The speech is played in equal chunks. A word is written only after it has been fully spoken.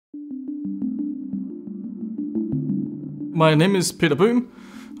My name is Peter Böhm.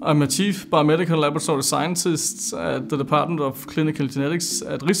 I'm a Chief Biomedical Laboratory Scientist at the Department of Clinical Genetics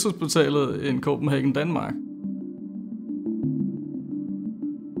at Rigshospitalet in Copenhagen, Denmark.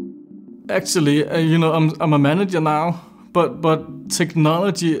 Actually, I'm a manager now, but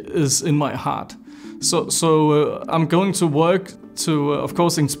technology is in my heart. So I'm going to work to, of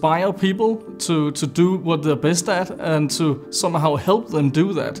course, inspire people to do what they're best at and to somehow help them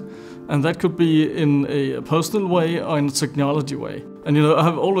do that. And that could be in a personal way or in a technology way. And I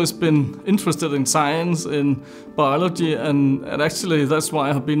have always been interested in science, in biology, and actually that's why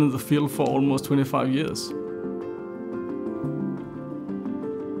I have been in the field for almost 25 years.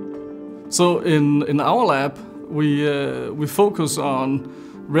 So in our lab, we focus on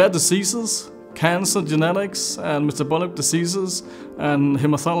rare diseases, cancer, genetics, and metabolic diseases, and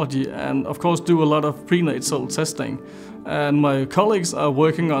hematology, and of course do a lot of prenatal testing. And my colleagues are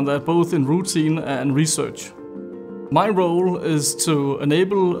working on that both in routine and research. My role is to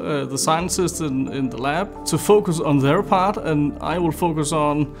enable the scientists in the lab to focus on their part, and I will focus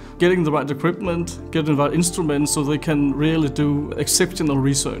on getting the right equipment, getting the right instruments so they can really do exceptional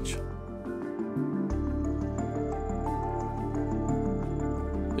research.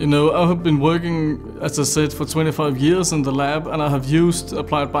 I have been working, as I said, for 25 years in the lab, and I have used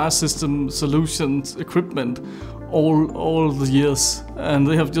applied biosystem solutions equipment all the years, and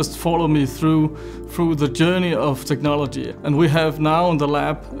they have just followed me through the journey of technology. And we have now in the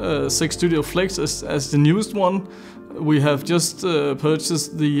lab 6 Studio Flex as the newest one. We have just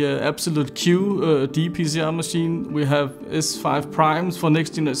purchased the Absolute Q dPCR machine. We have S5 primes for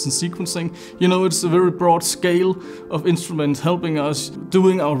next generation sequencing. It's a very broad scale of instruments helping us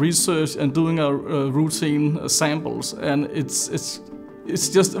doing our research and doing our routine samples. And it's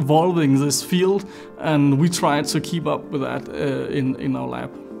just evolving this field, and we try to keep up with that in our lab.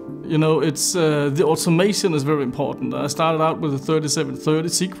 The automation is very important. I started out with a 3730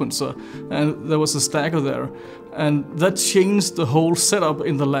 sequencer, and there was a stacker there. And that changed the whole setup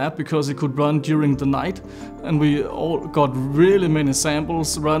in the lab because it could run during the night. And we all got really many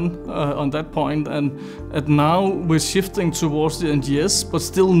samples run on that point. And now we're shifting towards the NGS, but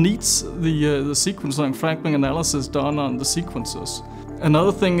still needs the sequencer and fragment analysis done on the sequencers.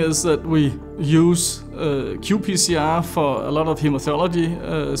 Another thing is that we use qPCR for a lot of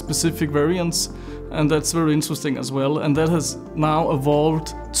hematology specific variants, and that's very interesting as well. And that has now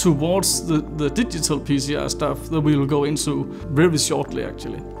evolved towards the digital PCR stuff that we will go into very shortly,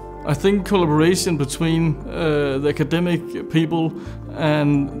 actually. I think collaboration between the academic people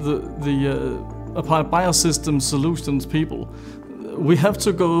and the applied biosystem solutions people, we have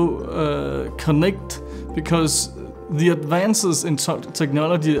to go connect, because the advances in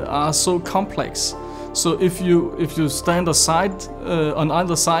technology are so complex. So if you stand aside on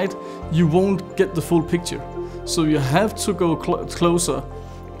either side, you won't get the full picture. So you have to go closer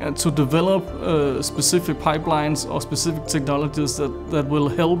and to develop specific pipelines or specific technologies that will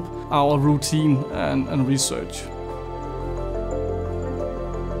help our routine and research.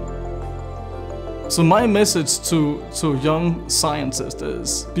 So my message to young scientists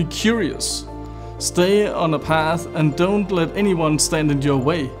is: be curious. Stay on a path and don't let anyone stand in your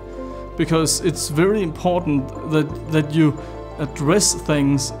way, because it's very important that you address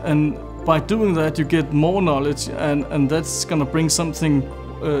things, and by doing that you get more knowledge, and that's gonna bring something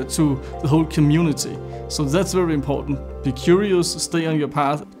to the whole community. So that's very important. Be curious, stay on your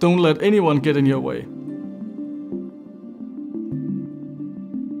path, don't let anyone get in your way.